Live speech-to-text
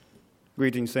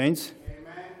Greetings, saints.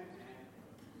 Amen.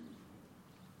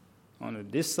 On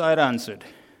this side answered.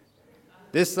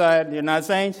 This side, you're not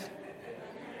saints?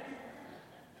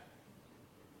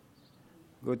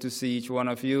 Good to see each one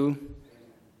of you,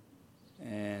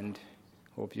 and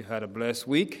hope you had a blessed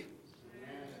week.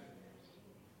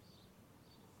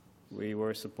 We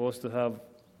were supposed to have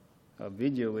a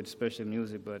video with special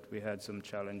music, but we had some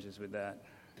challenges with that.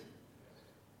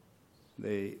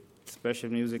 The special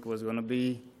music was going to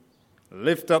be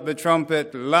 "Lift Up the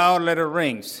Trumpet, Loud Let It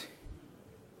Rings.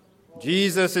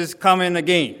 Jesus is coming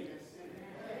again."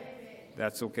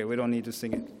 That's okay, we don't need to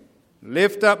sing it.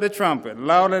 Lift up the trumpet,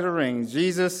 loud let it ring.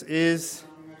 Jesus is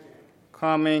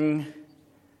coming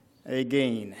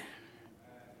again.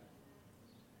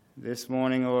 This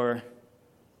morning our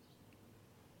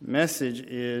message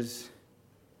is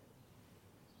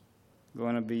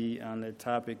going to be on the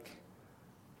topic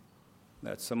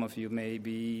that some of you may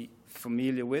be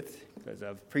familiar with, because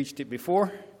I've preached it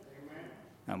before.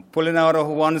 I'm pulling out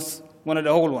one of the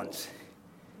old ones.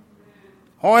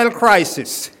 Oil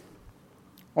crisis.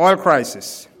 Oil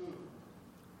crisis.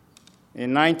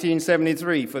 In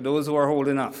 1973, for those who are old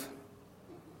enough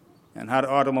and had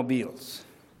automobiles.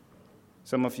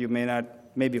 Some of you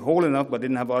may be old enough, but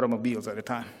didn't have automobiles at the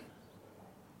time.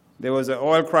 There was an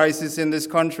oil crisis in this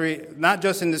country, not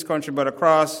just in this country, but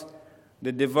across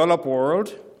the developed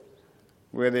world,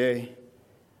 where the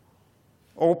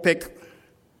OPEC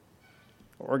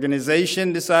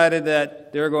organization decided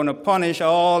that they're going to punish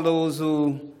all those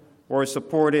who were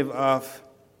supportive of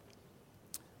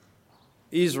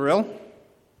Israel.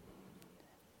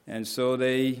 And so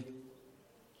they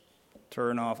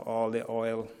turn off all the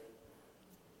oil.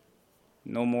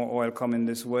 No more oil coming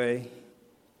this way.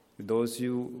 Those of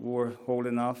you who were old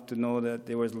enough to know that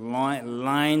there was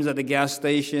lines at the gas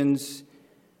stations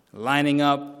lining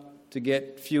up to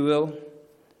get fuel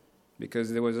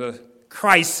because there was a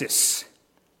crisis.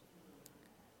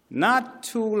 Not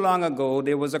too long ago,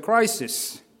 there was a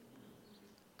crisis.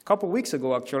 A couple weeks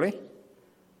ago, actually,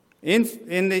 on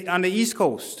the East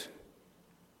Coast.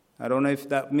 I don't know if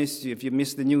that missed you, if you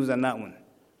missed the news on that one.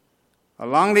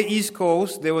 Along the East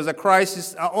Coast, there was a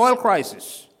crisis, an oil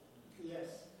crisis. Yes,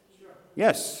 sure.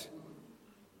 Yes.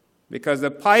 Because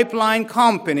the pipeline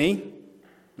company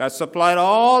that supplied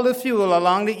all the fuel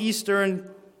along the eastern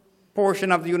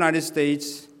portion of the United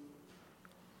States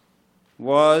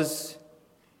was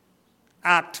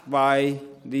hacked by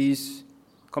these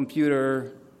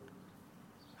computer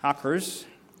hackers,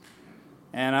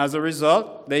 and as a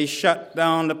result, they shut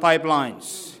down the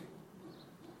pipelines.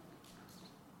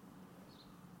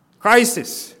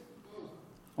 Crisis,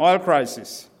 oil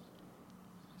crisis.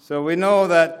 So we know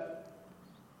that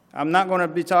I'm not going to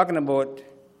be talking about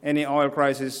any oil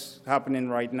crisis happening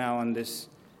right now in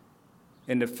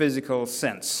the physical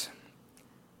sense.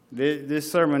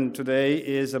 This sermon today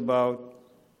is about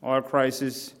oil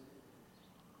crisis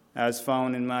as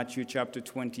found in Matthew chapter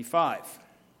 25.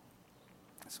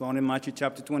 It's found in Matthew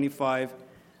chapter 25.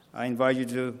 I invite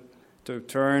you to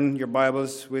turn your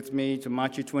Bibles with me to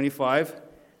Matthew 25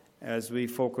 as we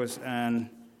focus on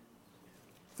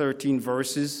 13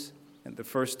 verses, and the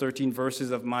first 13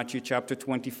 verses of Matthew chapter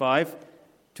 25.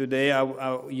 Today,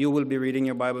 you will be reading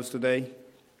your Bibles today.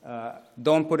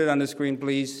 Don't put it on the screen,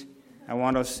 please.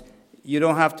 You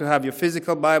don't have to have your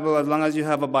physical Bible as long as you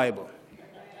have a Bible.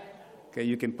 Okay,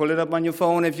 you can pull it up on your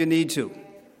phone if you need to.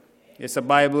 It's a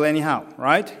Bible anyhow,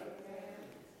 right?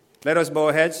 Let us bow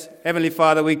our heads. Heavenly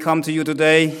Father, we come to you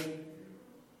today.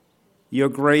 Your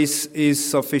grace is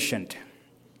sufficient.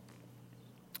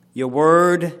 Your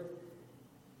word,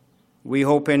 we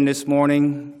hope in this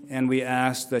morning, and we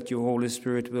ask that your Holy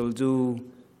Spirit will do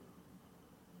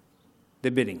the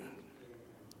bidding.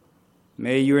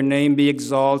 May your name be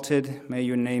exalted. May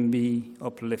your name be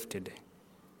uplifted.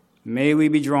 May we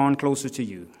be drawn closer to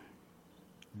you.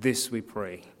 This we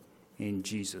pray in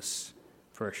Jesus'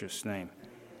 precious name.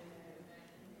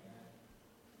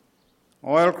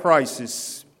 Oil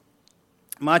crisis.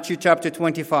 Matthew chapter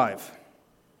 25.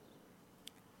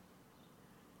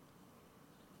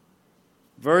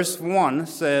 Verse 1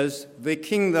 says,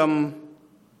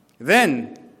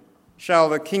 Then shall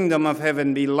the kingdom of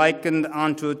heaven be likened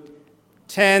unto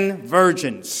 10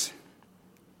 virgins,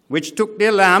 which took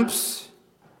their lamps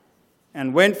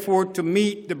and went forth to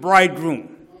meet the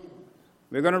bridegroom.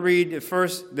 We're going to read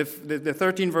the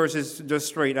 13 verses just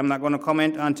straight. I'm not going to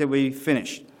comment until we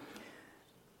finish.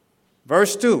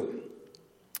 Verse 2,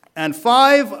 And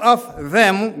 5 of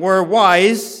them were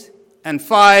wise, and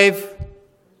 5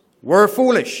 were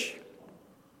foolish.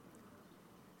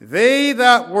 They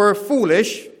that were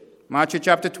foolish, Matthew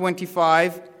chapter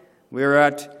 25, we're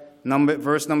at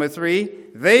Verse number 3,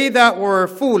 they that were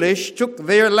foolish took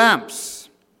their lamps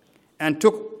and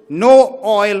took no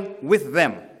oil with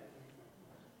them.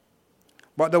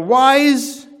 But the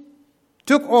wise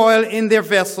took oil in their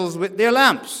vessels with their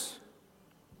lamps.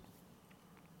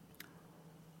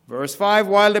 Verse 5,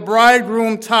 while the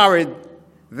bridegroom tarried,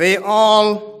 they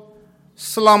all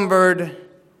slumbered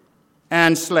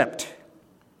and slept.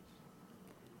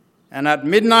 And at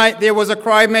midnight there was a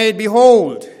cry made,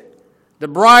 behold, the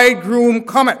bridegroom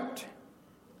cometh.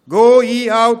 Go ye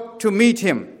out to meet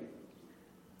him.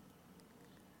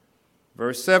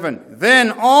 Verse 7,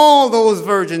 then all those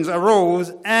virgins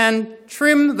arose and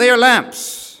trimmed their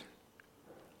lamps.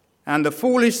 And the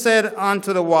foolish said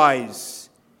unto the wise,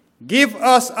 give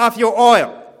us of your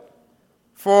oil,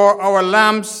 for our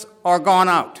lamps are gone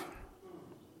out.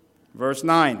 Verse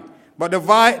 9, but the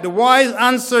wise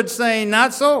answered, saying,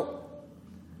 not so,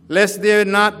 lest there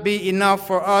not be enough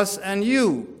for us and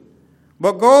you.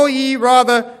 But go ye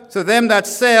rather to them that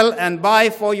sell and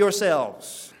buy for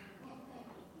yourselves.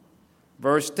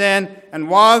 Verse 10, and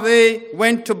while they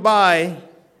went to buy,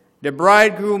 the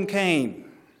bridegroom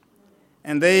came,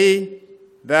 and they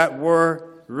that were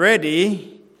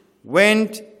ready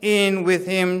went in with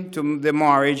him to the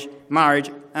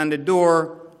marriage, and the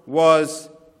door was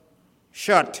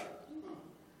shut.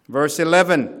 Verse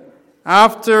 11,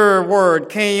 afterward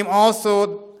came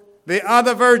also the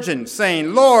other virgins,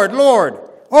 saying, Lord, Lord,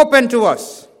 open to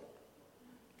us.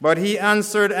 But he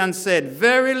answered and said,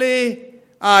 verily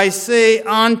I say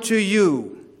unto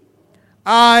you,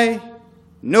 I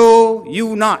know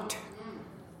you not.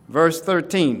 Verse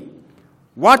 13,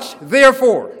 watch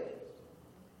therefore,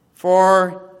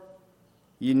 for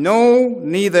ye know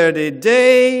neither the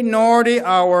day nor the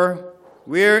hour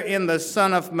wherein the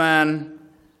Son of Man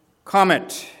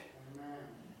cometh.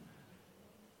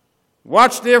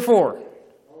 Watch therefore,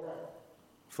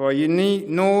 for you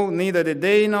know neither the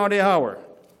day nor the hour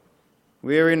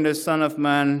wherein the Son of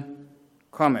Man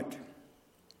cometh.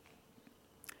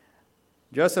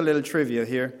 Just a little trivia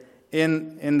here.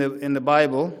 In the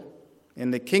Bible,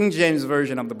 in the King James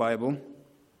Version of the Bible,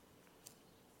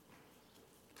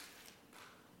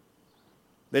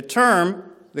 the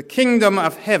term, the kingdom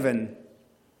of heaven,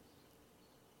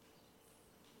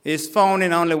 is found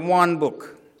in only one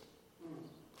book.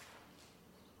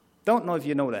 Don't know if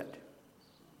you know that.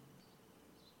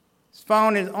 It's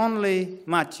found in only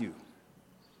Matthew.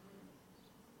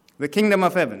 The kingdom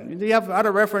of heaven. You have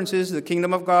other references. The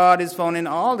kingdom of God is found in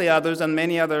all the others and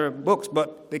many other books,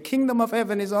 but the kingdom of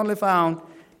heaven is only found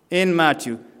in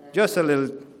Matthew. Just a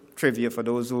little trivia for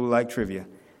those who like trivia.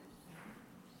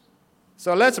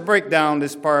 So let's break down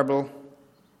this parable.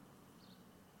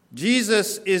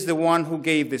 Jesus is the one who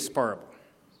gave this parable.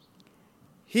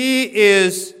 He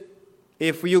is,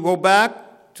 if you go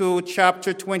back to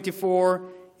chapter 24,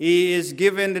 he is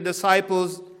giving the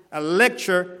disciples a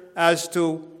lecture as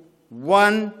to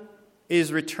when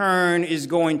his return is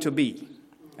going to be.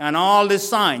 And all the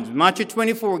signs. Matthew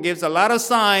 24 gives a lot of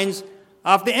signs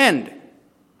of the end.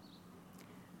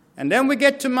 And then we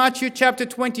get to Matthew chapter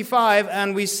 25,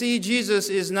 and we see Jesus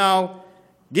is now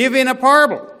giving a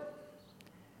parable.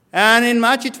 And in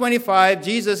Matthew 25,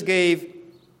 Jesus gave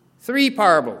 3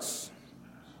 parables.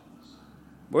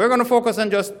 We're going to focus on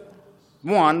just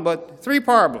one, but 3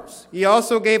 parables. He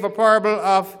also gave a parable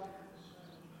of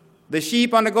the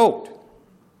sheep and the goat,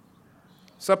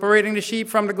 separating the sheep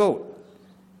from the goat.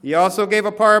 He also gave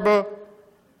a parable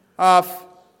of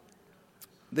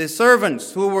the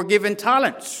servants who were given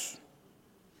talents,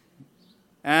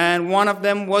 and one of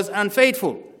them was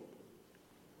unfaithful.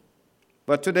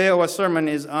 But today our sermon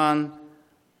is on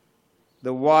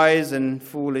the wise and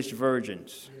foolish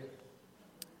virgins.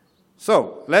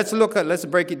 So let's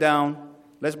break it down.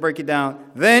 Let's break it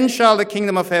down. Then shall the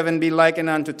kingdom of heaven be likened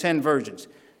unto 10 virgins.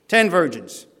 10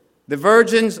 virgins. The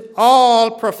virgins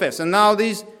all profess. And now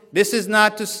this is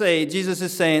not to say, Jesus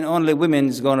is saying only women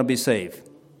is going to be saved.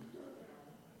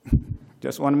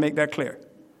 Just want to make that clear.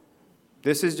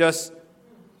 This is just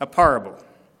a parable.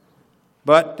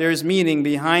 But there's meaning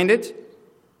behind it.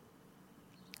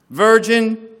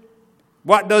 Virgin,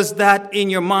 what does that in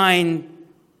your mind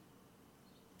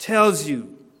tells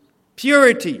you?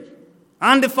 Purity,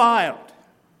 undefiled.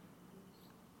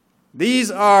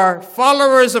 These are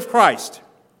followers of Christ.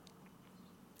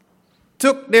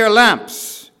 Took their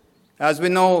lamps. As we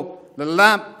know, the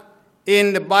lamp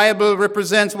in the Bible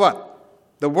represents what?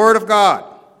 The Word of God.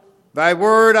 Thy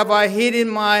word have I hid in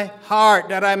my heart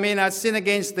that I may not sin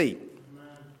against thee.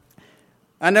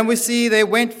 And then we see they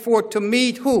went forth to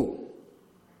meet who?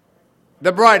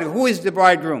 The bridegroom. Who is the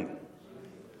bridegroom?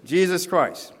 Jesus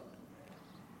Christ.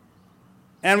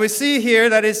 And we see here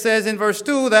that it says in verse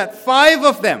 2 that 5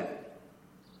 of them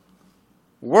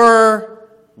were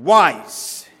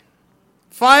wise.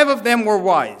 5 of them were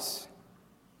wise.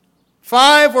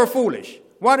 5 were foolish.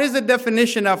 What is the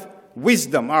definition of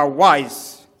wisdom or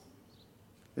wise?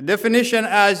 The definition,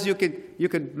 as you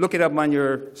could look it up on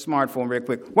your smartphone real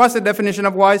quick. What's the definition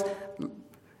of wise?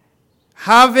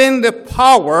 Having the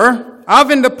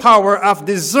power of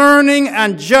discerning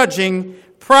and judging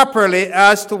properly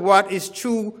as to what is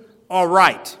true or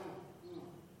right.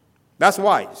 That's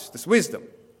wise. That's wisdom.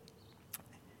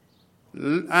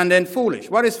 And then foolish.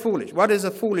 What is foolish? What is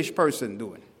a foolish person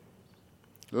doing?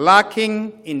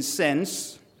 Lacking in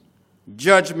sense,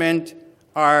 judgment,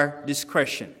 or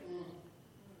discretion.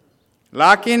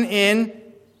 Lacking in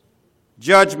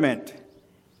judgment,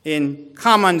 in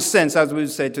common sense, as we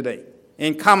would say today.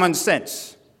 In common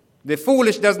sense. The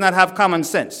foolish does not have common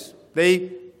sense.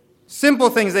 Simple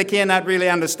things they cannot really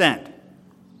understand.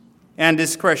 And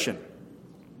discretion.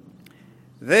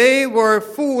 They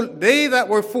that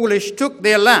were foolish took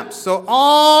their lamps. So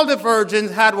all the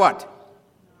virgins had what?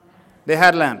 They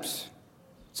had lamps.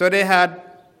 So they had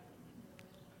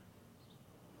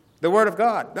the Word of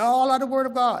God. They all had the Word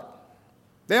of God.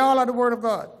 They all had the Word of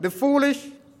God. The foolish,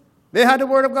 they had the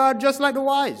Word of God just like the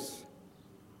wise.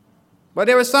 But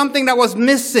there was something that was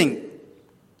missing.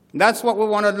 That's what we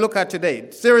want to look at today.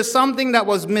 There is something that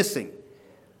was missing.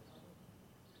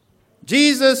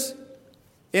 Jesus,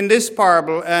 in this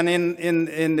parable, and in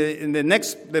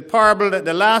the parable,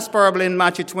 the last parable in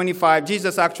Matthew 25,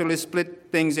 Jesus actually split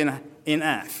things in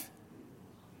half.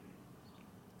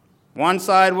 One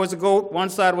side was a goat, one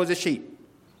side was a sheep.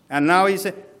 And now he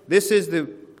said, this is the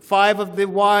 5 of the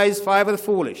wise, 5 of the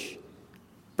foolish.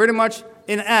 Pretty much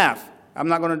in half. I'm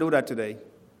not going to do that today.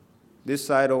 This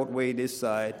side outweigh this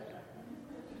side.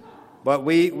 But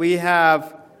we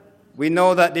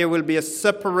know that there will be a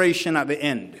separation at the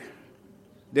end.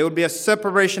 There will be a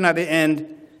separation at the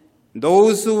end.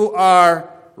 Those who are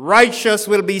righteous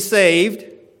will be saved.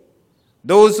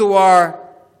 Those who are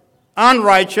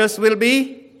unrighteous will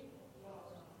be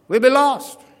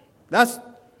lost.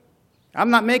 I'm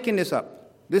not making this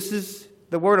up. This is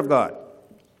the Word of God.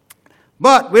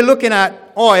 But we're looking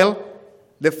at oil.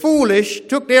 The foolish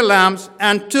took their lamps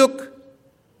and took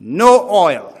no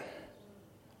oil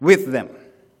with them.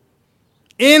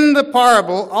 In the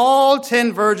parable, all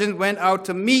 10 virgins went out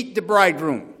to meet the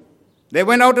bridegroom. They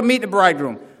went out to meet the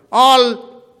bridegroom.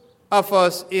 All of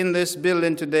us in this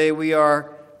building today, we are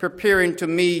preparing to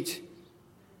meet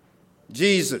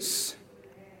Jesus.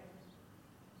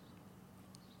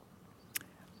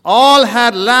 All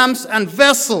had lamps and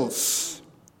vessels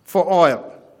for oil.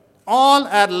 All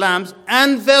had lamps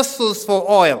and vessels for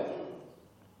oil.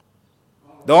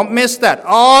 Don't miss that.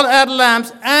 All had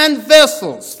lamps and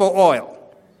vessels for oil.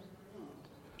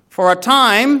 For a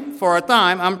time,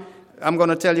 I'm going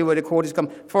to tell you where the quote is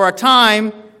coming. For a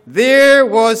time, there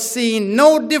was seen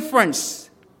no difference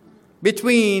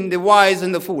between the wise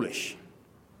and the foolish.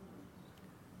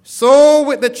 So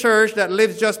with the church that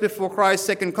lives just before Christ's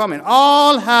second coming.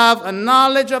 All have a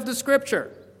knowledge of the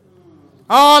Scripture.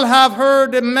 All have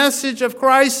heard the message of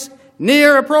Christ's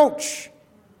near approach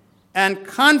and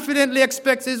confidently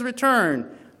expect his return.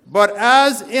 But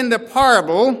as in the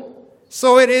parable,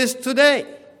 so it is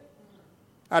today.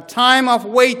 A time of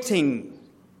waiting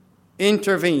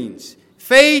intervenes.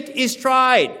 Faith is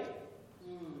tried.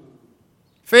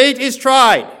 Faith is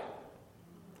tried.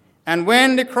 And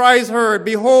when the cry is heard,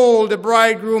 behold, the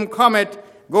bridegroom cometh,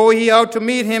 go ye out to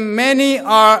meet him. Many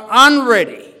are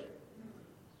unready.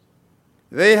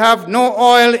 They have no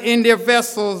oil in their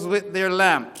vessels with their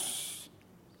lamps.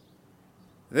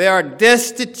 They are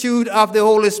destitute of the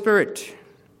Holy Spirit.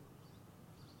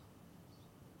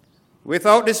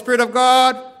 Without the Spirit of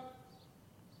God,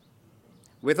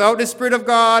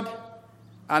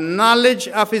 a knowledge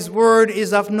of his word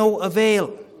is of no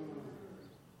avail.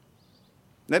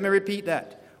 Let me repeat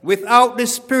that. Without the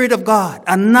Spirit of God,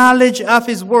 a knowledge of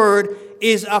his word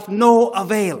is of no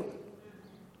avail.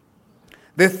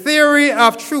 The theory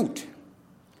of truth,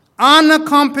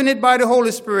 unaccompanied by the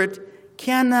Holy Spirit,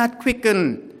 cannot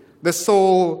quicken the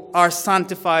soul or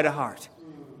sanctify the heart.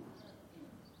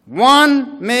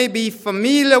 One may be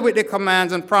familiar with the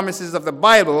commands and promises of the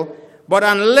Bible, but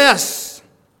unless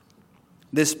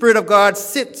the Spirit of God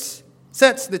sets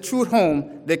the truth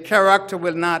home, the character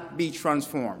will not be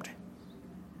transformed.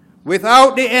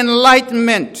 Without the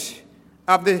enlightenment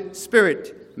of the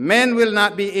Spirit, men will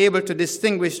not be able to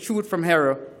distinguish truth from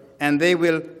error, and they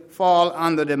will fall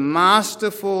under the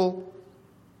masterful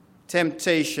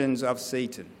temptations of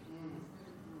Satan.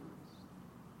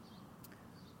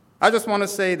 I just want to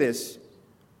say this.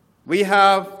 We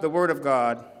have the Word of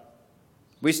God.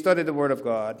 We study the Word of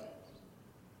God.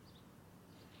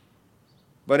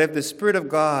 But if the Spirit of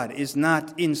God is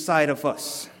not inside of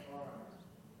us,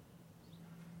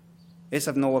 it's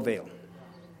of no avail.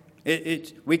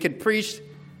 We could preach,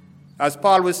 as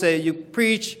Paul would say, you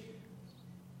preach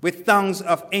with tongues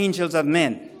of angels of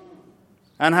men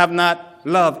and have not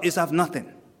love is of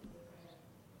nothing.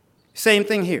 Same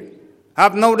thing here.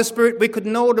 Have know the Spirit. We could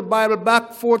know the Bible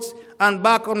back, forth, and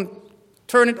back on,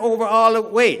 turn it over all the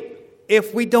way.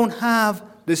 If we don't have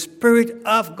the Spirit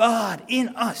of God in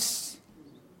us,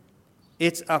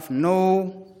 it's of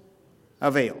no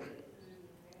avail.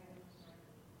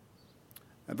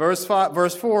 Verse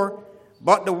 4,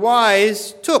 but the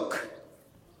wise took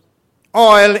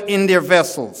oil in their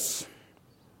vessels.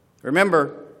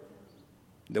 Remember,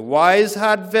 the wise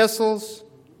had vessels,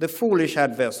 the foolish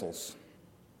had vessels.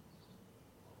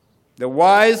 The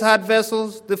wise had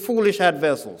vessels, the foolish had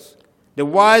vessels. The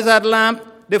wise had lamp,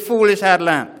 the foolish had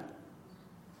lamp.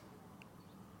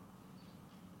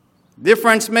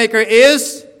 Difference maker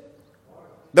is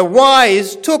the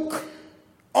wise took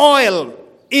oil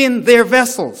in their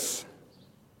vessels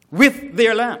with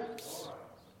their lamps.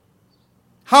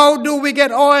 How do we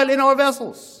get oil in our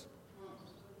vessels?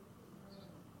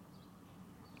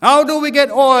 How do we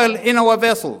get oil in our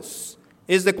vessels?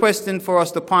 Is the question for us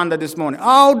to ponder this morning.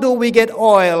 How do we get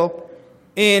oil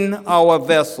in our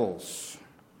vessels?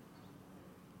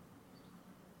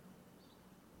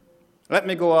 Let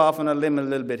me go off on a limb a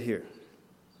little bit here.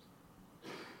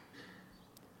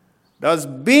 Does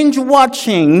binge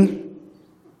watching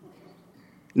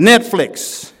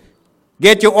Netflix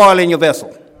get your oil in your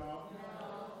vessel?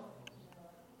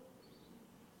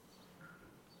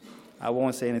 I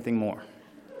won't say anything more.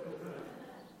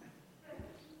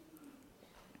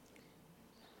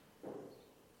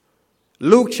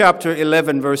 Luke chapter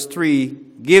 11, verse 3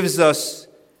 gives us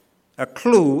a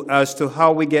clue as to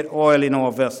how we get oil in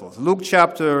our vessels. Luke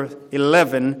chapter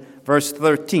 11, verse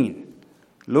 13.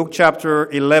 Luke chapter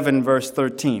 11, verse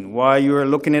 13. While you are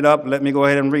looking it up, let me go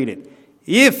ahead and read it.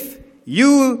 If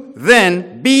you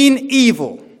then, being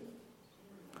evil,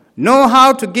 know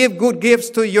how to give good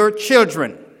gifts to your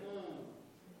children,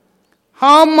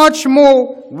 how much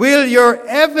more will your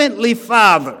heavenly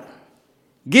Father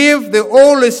give the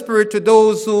Holy Spirit to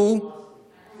those who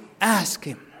ask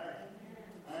Him?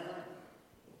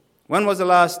 When was the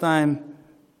last time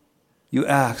you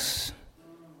asked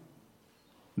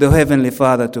the Heavenly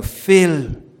Father to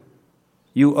fill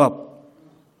you up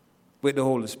with the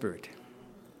Holy Spirit?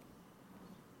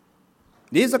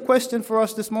 These are questions for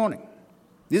us this morning.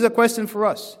 These are questions for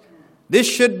us. This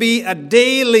should be a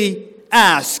daily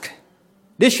ask.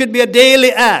 This should be a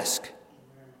daily ask.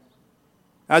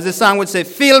 As the song would say,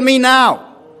 fill me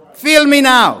now. Fill me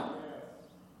now.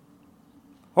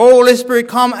 Holy Spirit,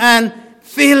 come and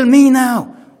fill me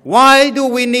now. Why do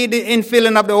we need the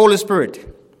infilling of the Holy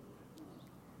Spirit?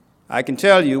 I can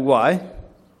tell you why.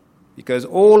 Because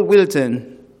old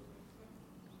Wilton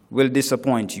will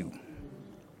disappoint you.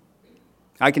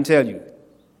 I can tell you.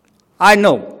 I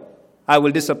know I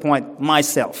will disappoint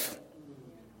myself.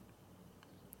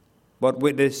 But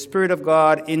with the Spirit of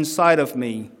God inside of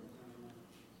me,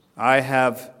 I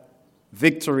have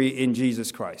victory in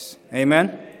Jesus Christ.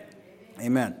 Amen?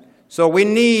 Amen. So we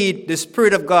need the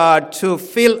Spirit of God to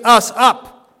fill us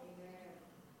up.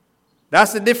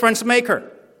 That's the difference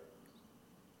maker.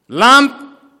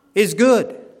 Lamp is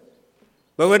good.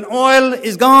 But when oil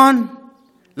is gone,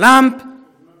 lamp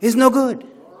is no good.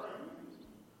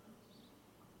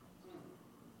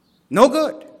 No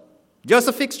good. Just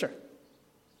a fixture.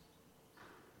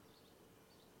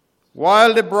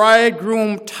 While the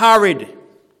bridegroom tarried,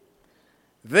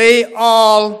 they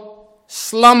all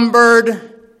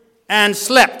slumbered and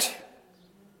slept.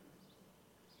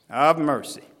 Have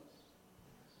mercy.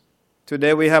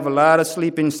 Today we have a lot of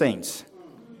sleeping saints.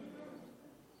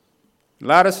 A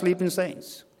lot of sleeping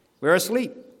saints. We're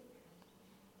asleep.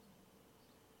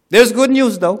 There's good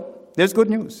news, though. There's good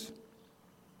news.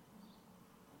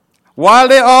 While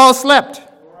they all slept,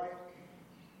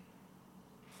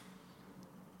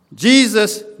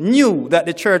 Jesus knew that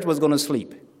the church was going to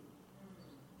sleep.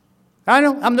 I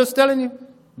know, I'm just telling you.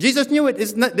 Jesus knew it.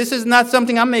 This is not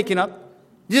something I'm making up.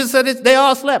 Jesus said they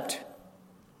all slept.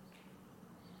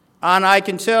 And I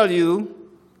can tell you,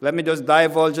 let me just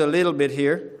divulge a little bit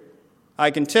here.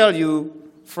 I can tell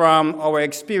you from our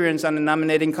experience on the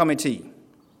nominating committee,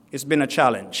 it's been a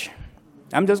challenge.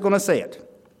 I'm just going to say it.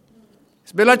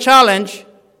 It's been a challenge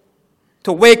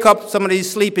to wake up some of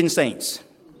these sleeping saints.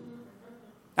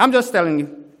 I'm just telling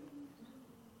you.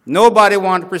 Nobody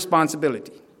wants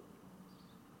responsibility.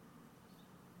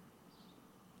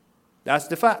 That's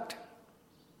the fact.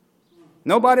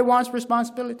 Nobody wants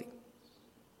responsibility.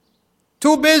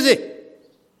 Too busy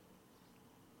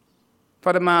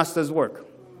for the master's work.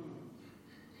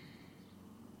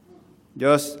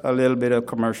 Just a little bit of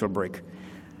commercial break.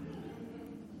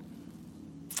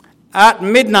 At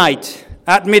midnight,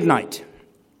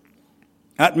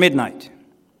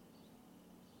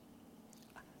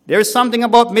 there is something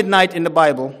about midnight in the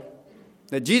Bible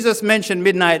that Jesus mentioned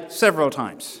midnight several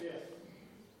times.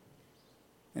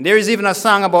 And there is even a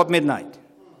song about midnight.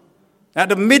 At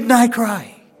the midnight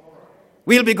cry,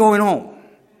 we'll be going home.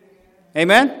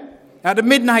 Amen? At the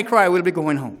midnight cry, we'll be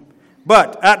going home.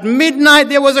 But at midnight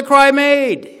there was a cry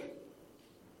made.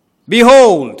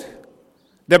 Behold,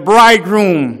 the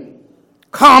bridegroom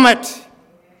cometh.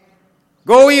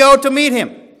 Go ye out to meet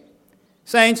him.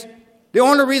 Saints, the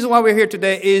only reason why we're here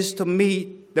today is to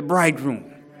meet the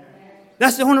bridegroom.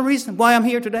 That's the only reason why I'm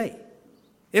here today.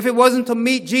 If it wasn't to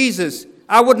meet Jesus,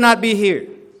 I would not be here.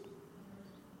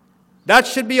 That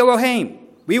should be our aim.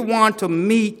 We want to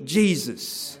meet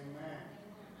Jesus.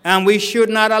 And we should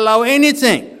not allow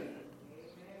anything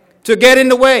to get in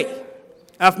the way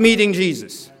of meeting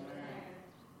Jesus.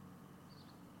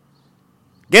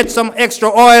 Get some extra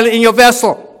oil in your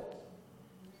vessel.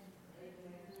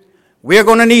 We're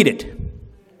going to need it.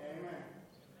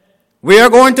 We are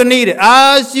going to need it.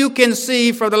 As you can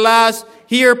see for the last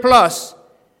year plus,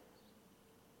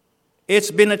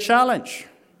 it's been a challenge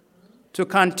to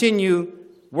continue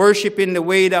worshiping the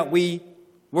way that we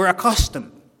were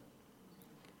accustomed.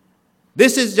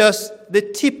 This is just the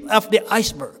tip of the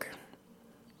iceberg.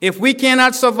 If we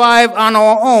cannot survive on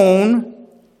our own,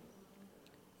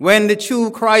 when the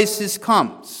true crisis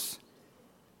comes,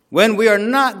 when we are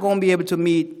not going to be able to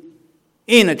meet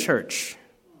in a church,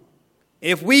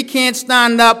 if we can't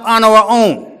stand up on our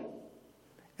own,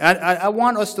 I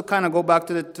want us to kind of go back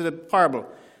to the parable.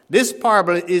 This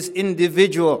parable is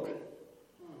individual.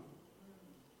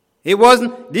 It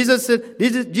wasn't, Jesus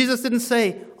didn't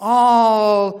say,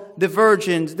 all the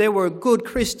virgins, they were good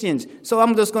Christians, so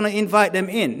I'm just going to invite them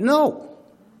in. No.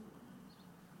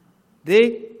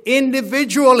 They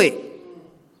individually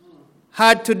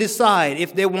had to decide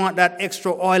if they want that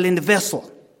extra oil in the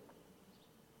vessel.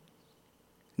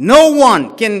 No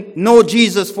one can know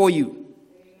Jesus for you.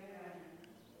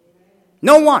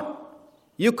 No one.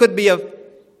 You could be a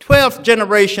 12th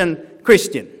generation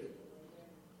Christian.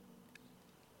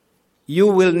 You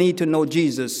will need to know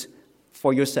Jesus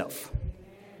for yourself.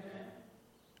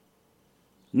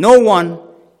 No one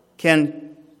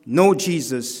can know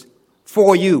Jesus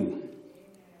for you.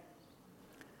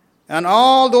 And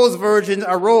all those virgins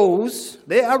arose.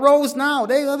 They arose now.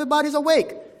 Everybody's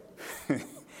awake.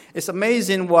 It's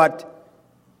amazing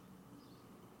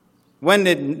when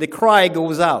the cry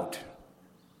goes out,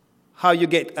 how you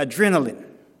get adrenaline.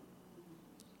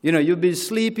 You know, you'll be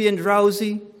sleepy and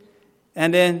drowsy,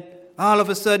 and then all of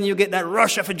a sudden you get that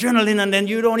rush of adrenaline, and then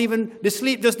the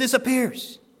sleep just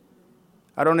disappears.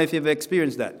 I don't know if you've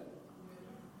experienced that.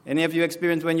 Any of you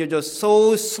experienced when you're just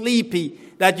so sleepy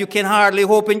that you can hardly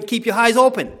keep your eyes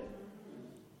open?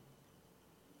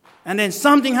 And then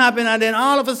something happened, and then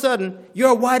all of a sudden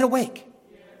you're wide awake.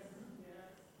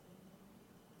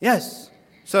 Yes.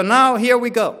 So now here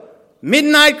we go.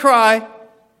 Midnight cry.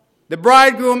 The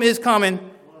bridegroom is coming.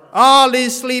 All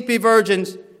these sleepy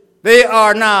virgins, they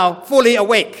are now fully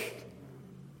awake,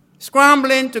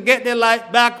 scrambling to get their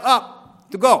light back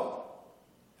up to go.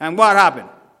 And what happened?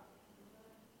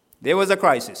 There was a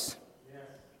crisis.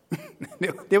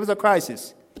 Yes. There was a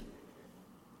crisis.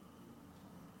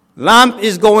 Lamp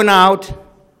is going out,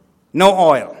 no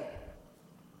oil.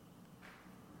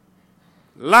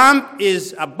 Lamp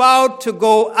is about to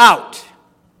go out,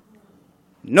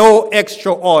 no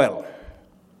extra oil.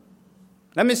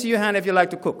 Let me see your hand if you like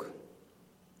to cook.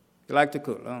 You like to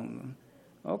cook?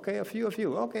 Okay, a few of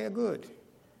you. Okay, good.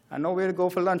 I know where to go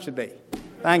for lunch today.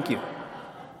 Thank you.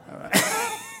 All right.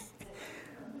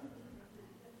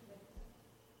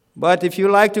 But if you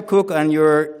like to cook and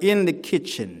you're in the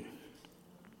kitchen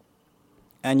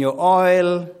and your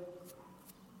oil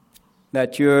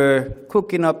that you're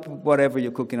cooking up, whatever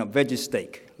you're cooking up, veggie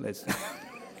steak, let's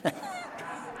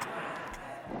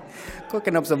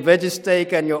cooking up some veggie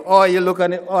steak, and your oil, you look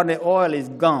on it, the oil is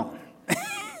gone.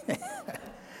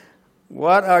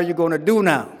 What are you going to do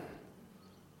now?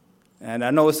 And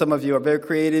I know some of you are very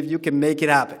creative. You can make it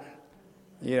happen.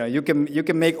 You know, you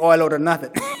can make oil out of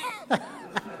nothing.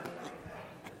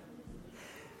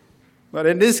 But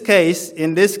in this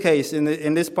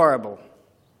parable,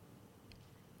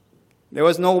 there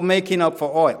was no making up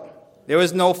for oil. There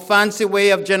was no fancy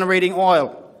way of generating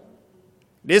oil.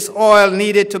 This oil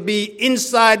needed to be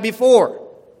inside before.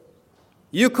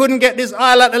 You couldn't get this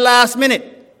oil at the last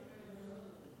minute.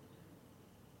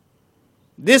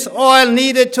 This oil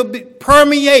needed to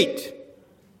permeate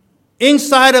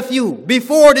inside of you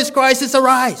before this crisis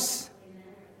arises.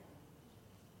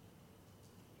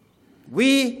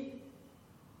 We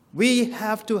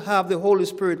have to have the Holy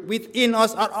Spirit within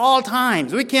us at all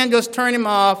times. We can't just turn him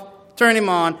off, turn him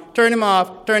on, turn him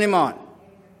off, turn him on.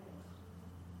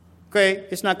 Okay,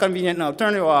 it's not convenient now.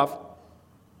 Turn it off.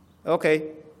 Okay,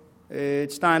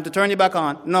 it's time to turn you back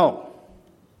on. No.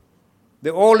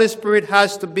 The Holy Spirit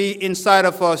has to be inside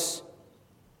of us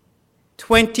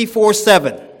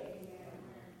 24/7,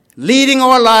 leading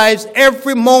our lives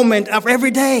every moment of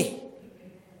every day.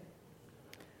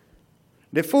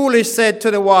 The foolish said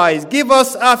to the wise, "Give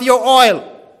us of your oil."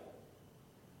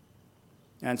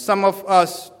 And some of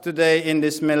us today, in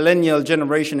this millennial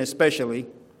generation especially,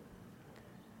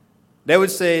 they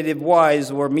would say the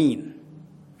wise were mean.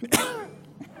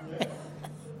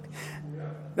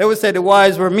 They would say the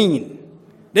wise were mean.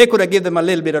 They could have given them a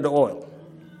little bit of the oil.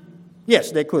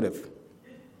 Yes, they could have.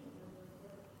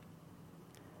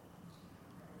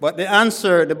 But the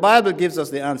answer, the Bible gives us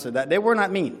the answer that they were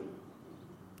not mean.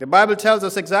 The Bible tells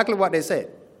us exactly what they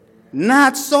said.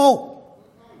 Not so.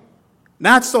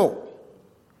 Not so.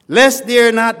 Lest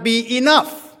there not be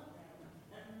enough.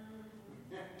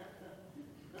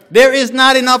 There is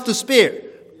not enough to spare.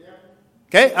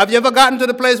 Okay? Have you ever gotten to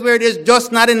the place where it is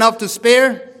just not enough to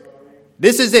spare?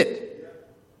 This is it.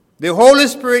 The Holy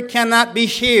Spirit cannot be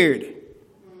shared.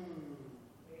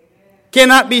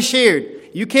 Cannot be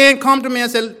shared. You can't come to me and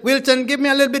say, "Wilton, give me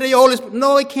a little bit of your Holy Spirit."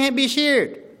 No, it can't be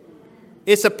shared.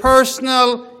 It's a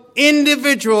personal,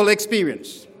 individual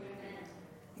experience.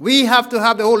 We have to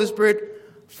have the Holy Spirit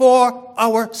for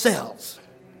ourselves.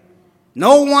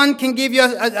 No one can give you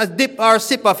a dip or a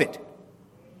sip of it.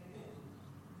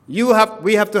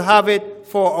 We have to have it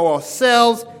for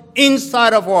ourselves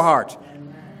inside of our heart.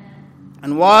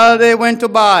 And while they went to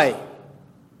buy,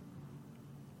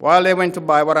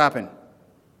 what happened?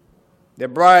 The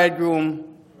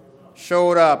bridegroom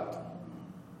showed up,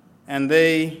 and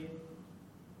they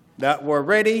that were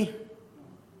ready.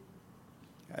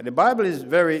 The Bible is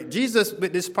Jesus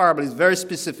with this parable is very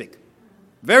specific.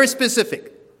 Very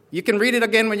specific. You can read it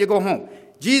again when you go home.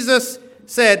 Jesus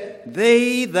said,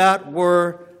 "They that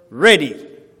were ready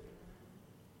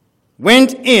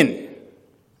went in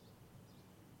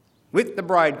with the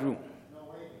bridegroom."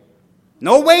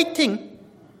 No waiting.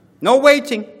 No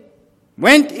waiting.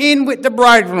 Went in with the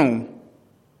bridegroom.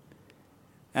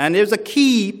 And there's a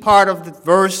key part of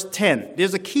verse 10.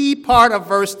 There's a key part of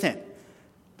verse 10.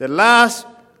 The last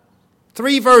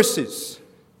 3 verses.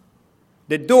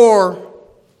 The door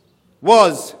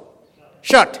was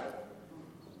shut.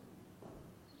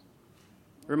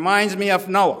 Reminds me of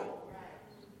Noah.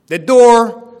 The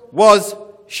door was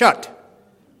shut.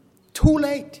 Too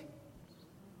late.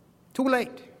 Too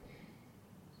late.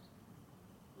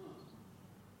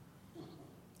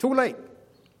 Too late.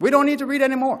 We don't need to read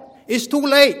anymore. It's too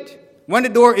late when the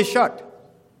door is shut.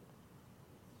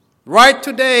 Right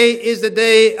today is the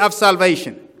day of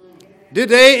salvation.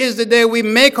 Today is the day we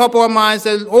make up our minds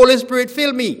and say, "Holy Spirit,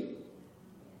 fill me.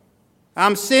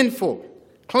 I'm sinful.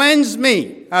 Cleanse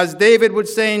me," as David would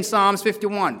say in Psalms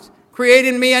 51. "Create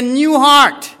in me a new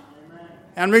heart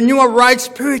and renew a right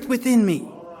spirit within me."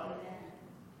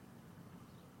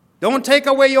 Don't take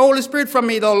away your Holy Spirit from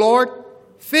me, though, Lord.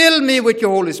 Fill me with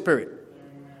your Holy Spirit.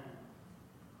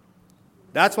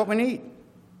 That's what we need.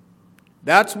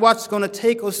 That's what's going to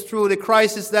take us through the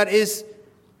crisis that is,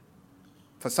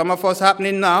 for some of us,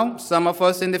 happening now, some of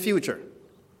us in the future.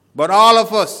 But all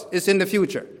of us is in the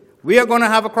future. We are going to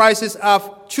have a crisis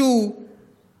of true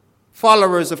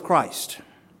followers of Christ,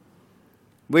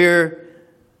 where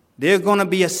there's going to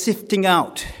be a sifting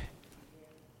out.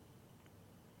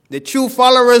 The true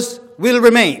followers will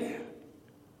remain.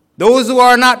 Those who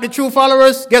are not the true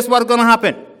followers, guess what's going to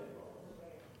happen?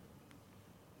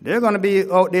 They're going to be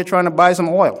out there trying to buy some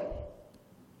oil.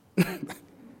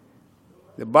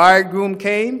 The bridegroom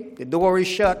came, the door is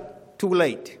shut, too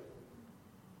late.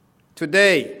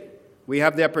 Today, we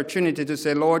have the opportunity to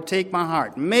say, "Lord, take my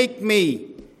heart. Make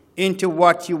me into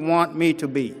what you want me to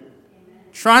be.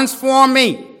 Transform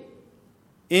me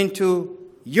into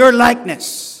your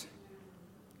likeness."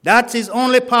 That is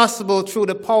only possible through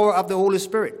the power of the Holy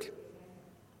Spirit.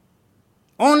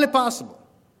 Only possible.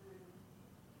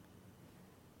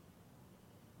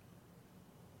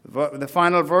 The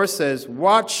final verse says,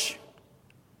 "Watch."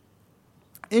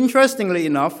 Interestingly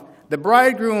enough, the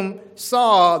bridegroom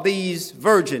saw these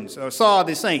virgins, or saw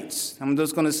the saints. I'm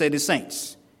just going to say the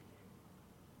saints.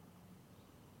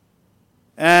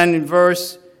 And in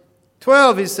verse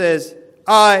 12, he says,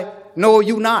 I know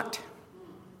you not.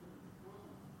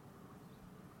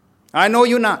 I know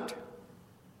you not.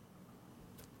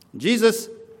 Jesus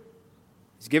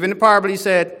is giving the parable. He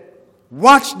said,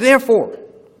 watch therefore,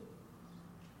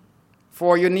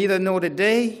 for you neither know the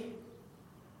day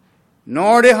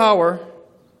nor the hour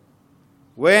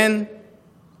when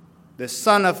the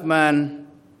Son of Man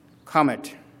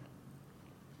cometh.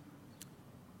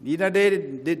 Neither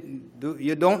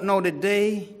you don't know the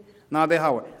day nor the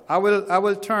hour. I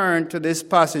will turn to this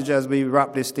passage as we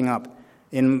wrap this thing up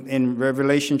in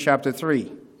Revelation chapter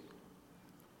 3,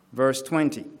 verse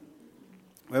 20.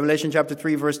 Revelation chapter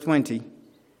 3, verse 20.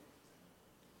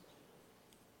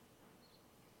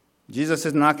 Jesus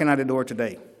is knocking at the door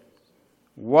today.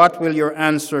 What will your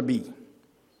answer be?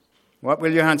 What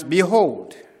will your answer?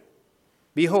 Behold,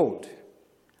 behold,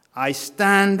 I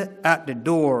stand at the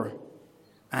door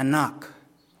and knock.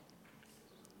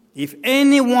 If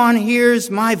anyone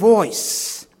hears my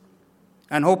voice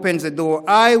and opens the door,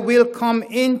 I will come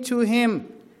into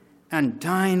him and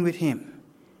dine with him,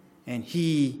 and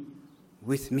he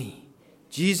with me.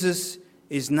 Jesus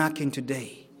is knocking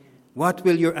today. What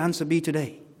will your answer be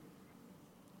today?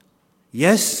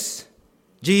 Yes,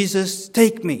 Jesus,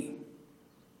 take me.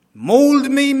 Mold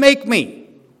me, make me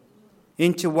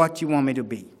into what you want me to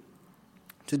be.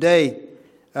 Today,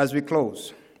 as we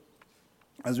close,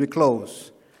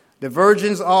 the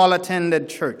virgins all attended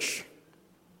church.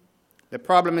 The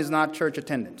problem is not church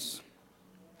attendance.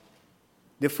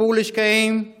 The foolish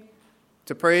came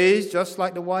to praise just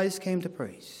like the wise came to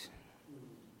praise.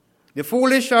 The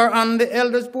foolish are on the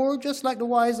elders' board just like the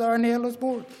wise are on the elders'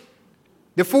 board.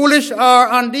 The foolish are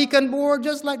on deacon board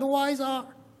just like the wise are.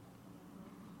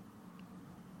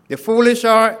 The foolish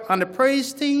are on the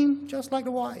praise team just like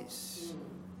the wise.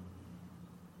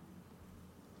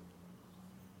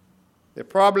 The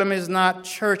problem is not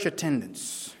church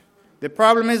attendance. The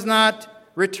problem is not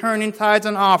returning tithes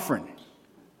and offering.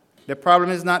 The problem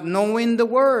is not knowing the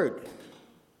word.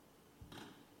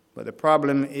 But the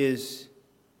problem is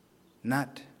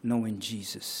not knowing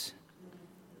Jesus.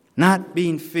 Not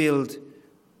being filled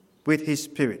with his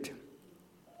Spirit.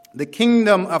 The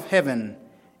kingdom of heaven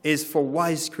is for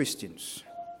wise Christians,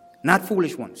 not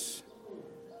foolish ones.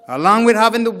 Along with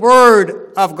having the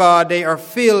word of God, they are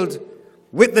filled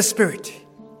with the Spirit.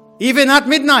 Even at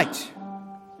midnight,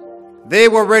 they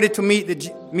were ready to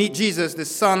meet Jesus, the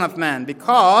Son of Man,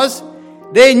 because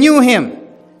they knew him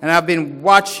and have been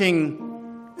watching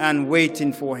and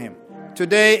waiting for him.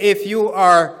 Today, if you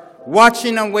are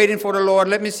watching and waiting for the Lord,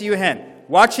 let me see your hand.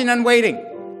 Watching and waiting.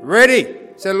 Ready.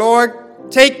 Say,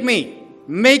 Lord, take me.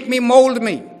 Make me, mold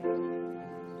me.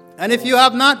 And if you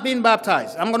have not been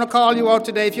baptized, I'm going to call you out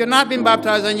today. If you've not been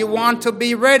baptized and you want to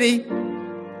be ready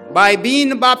by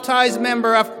being a baptized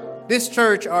member of this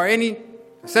church or any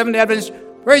Seventh-day Adventist,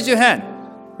 raise your hand.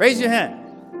 Raise your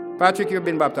hand. Patrick, you've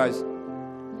been baptized.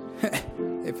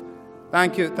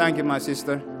 Thank you, my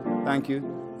sister. Thank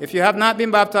you. If you have not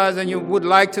been baptized and you would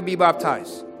like to be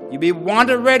baptized, you be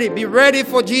ready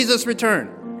for Jesus' return.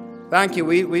 Thank you.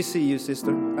 We see you,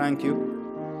 sister. Thank you.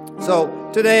 So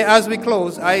today, as we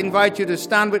close, I invite you to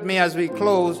stand with me as we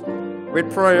close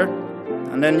with prayer,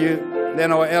 and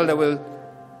then our elder will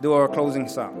do our closing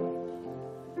song.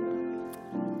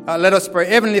 Let us pray.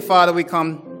 Heavenly Father, we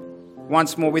come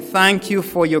once more. We thank you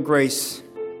for your grace.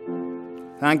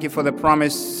 Thank you for the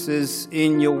promises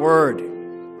in your word.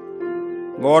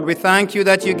 Lord, we thank you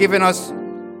that you've given us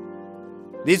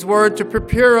this word to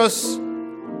prepare us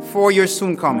for your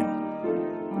soon coming.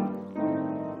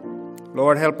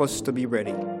 Lord, help us to be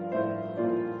ready.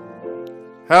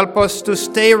 Help us to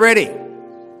stay ready.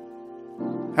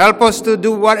 Help us to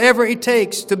do whatever it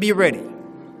takes to be ready.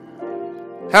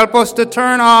 Help us to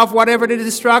turn off whatever the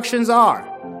distractions are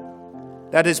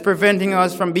that is preventing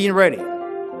us from being ready.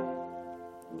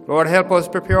 Lord, help us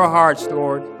prepare our hearts,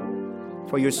 Lord,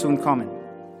 for your soon coming.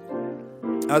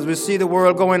 As we see the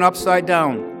world going upside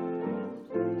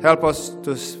down, help us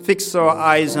to fix our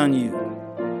eyes on you.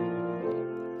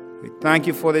 We thank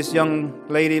you for this young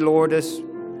lady, Lord, that's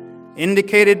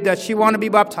indicated that she wants to be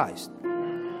baptized.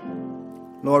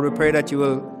 Lord, we pray that you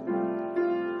will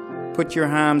put your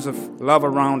hands of love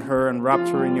around her and wrap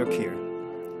her in your care.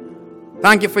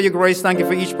 Thank you for your grace. Thank you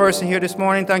for each person here this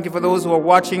morning. Thank you for those who are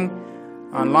watching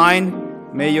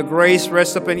online. May your grace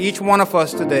rest upon each one of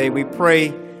us today. We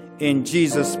pray in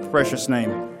Jesus' precious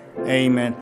name. Amen.